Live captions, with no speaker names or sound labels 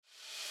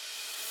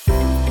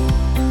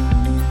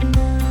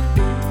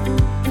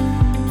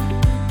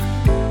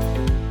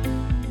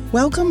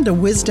Welcome to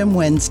Wisdom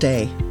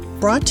Wednesday,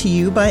 brought to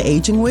you by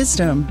Aging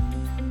Wisdom,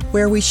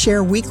 where we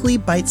share weekly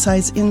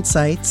bite-sized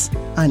insights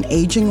on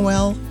aging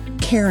well,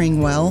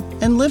 caring well,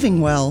 and living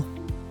well.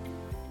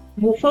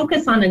 We'll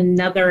focus on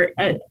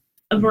a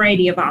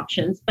variety of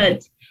options,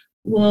 but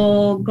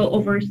we'll go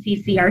over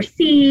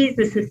CCRCs,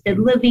 assisted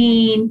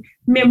living,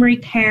 memory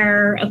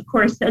care, of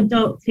course,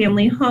 adult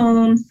family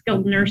homes,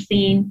 skilled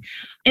nursing,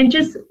 and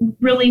just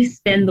really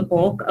spin the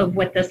bulk of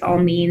what this all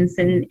means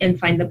and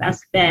find the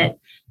best fit.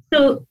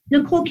 So,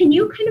 Nicole, can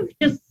you kind of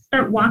just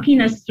start walking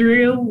us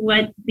through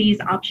what these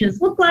options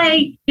look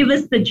like? Give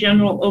us the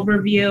general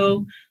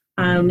overview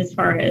as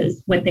far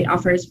as what they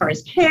offer as far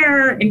as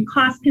care and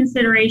cost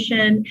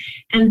consideration,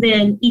 and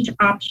then each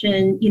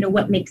option,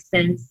 what makes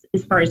sense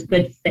as far as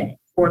good fit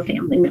for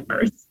family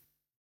members.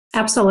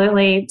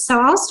 Absolutely. So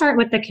I'll start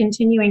with the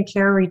continuing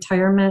care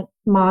retirement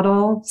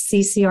model,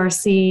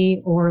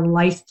 CCRC, or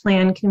life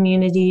plan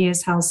community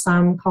is how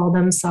some call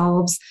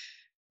themselves.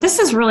 This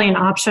is really an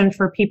option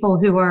for people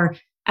who are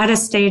at a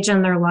stage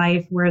in their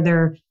life where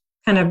they're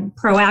kind of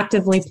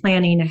proactively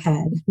planning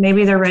ahead.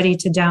 Maybe they're ready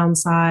to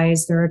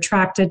downsize, they're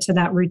attracted to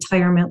that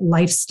retirement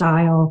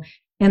lifestyle,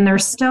 and they're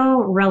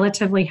still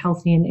relatively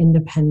healthy and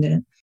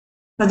independent.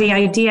 So the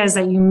idea is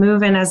that you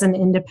move in as an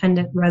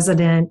independent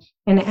resident,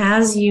 and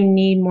as you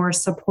need more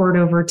support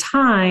over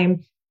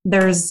time,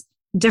 there's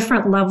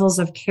different levels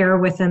of care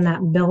within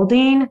that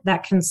building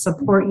that can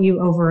support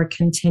you over a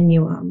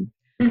continuum.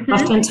 Mm-hmm.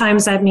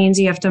 Oftentimes that means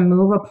you have to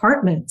move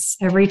apartments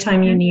every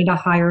time you need a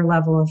higher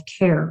level of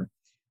care.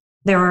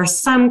 There are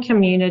some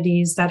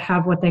communities that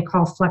have what they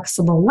call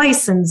flexible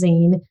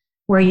licensing,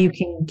 where you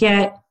can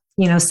get,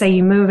 say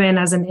you move in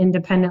as an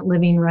independent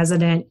living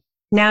resident.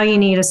 Now you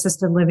need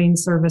assisted living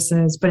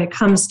services, but it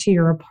comes to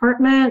your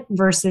apartment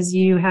versus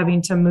you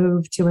having to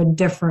move to a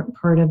different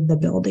part of the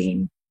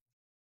building.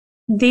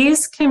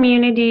 These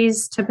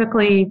communities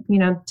typically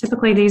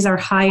these are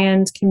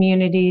high-end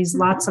communities,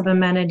 lots of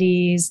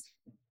amenities,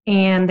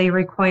 and they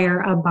require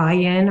a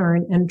buy-in or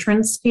an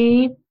entrance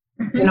fee.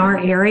 Mm-hmm. In our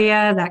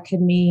area, that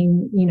could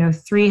mean,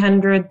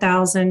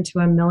 $300,000 to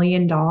 $1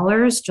 million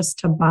just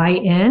to buy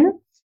in.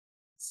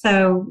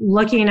 So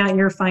looking at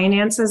your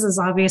finances is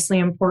obviously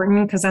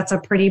important because that's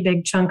a pretty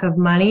big chunk of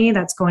money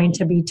that's going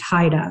to be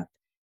tied up.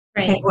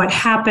 Right. And what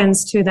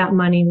happens to that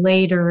money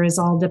later is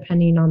all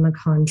depending on the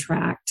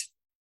contract.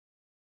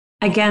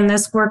 Again,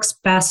 this works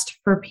best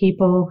for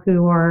people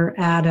who are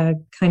at a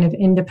kind of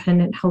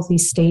independent, healthy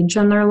stage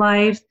in their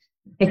life.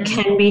 It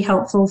can be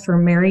helpful for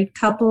married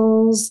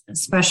couples,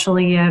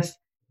 especially if,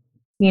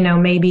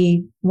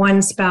 maybe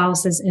one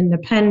spouse is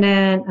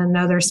independent,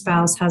 another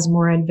spouse has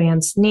more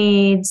advanced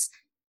needs,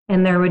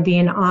 and there would be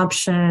an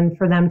option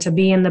for them to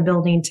be in the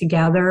building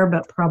together,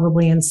 but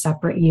probably in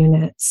separate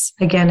units.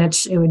 Again,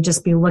 it would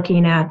just be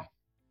looking at,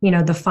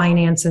 the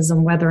finances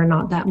and whether or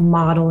not that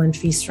model and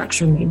fee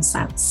structure made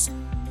sense.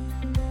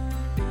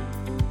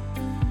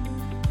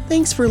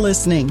 Thanks for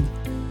listening.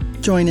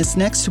 Join us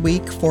next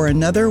week for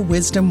another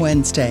Wisdom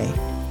Wednesday.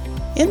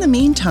 In the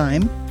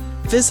meantime,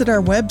 visit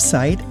our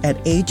website at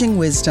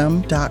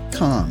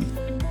agingwisdom.com,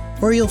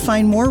 where you'll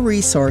find more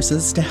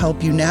resources to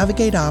help you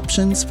navigate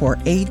options for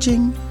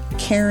aging,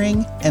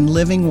 caring, and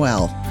living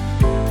well.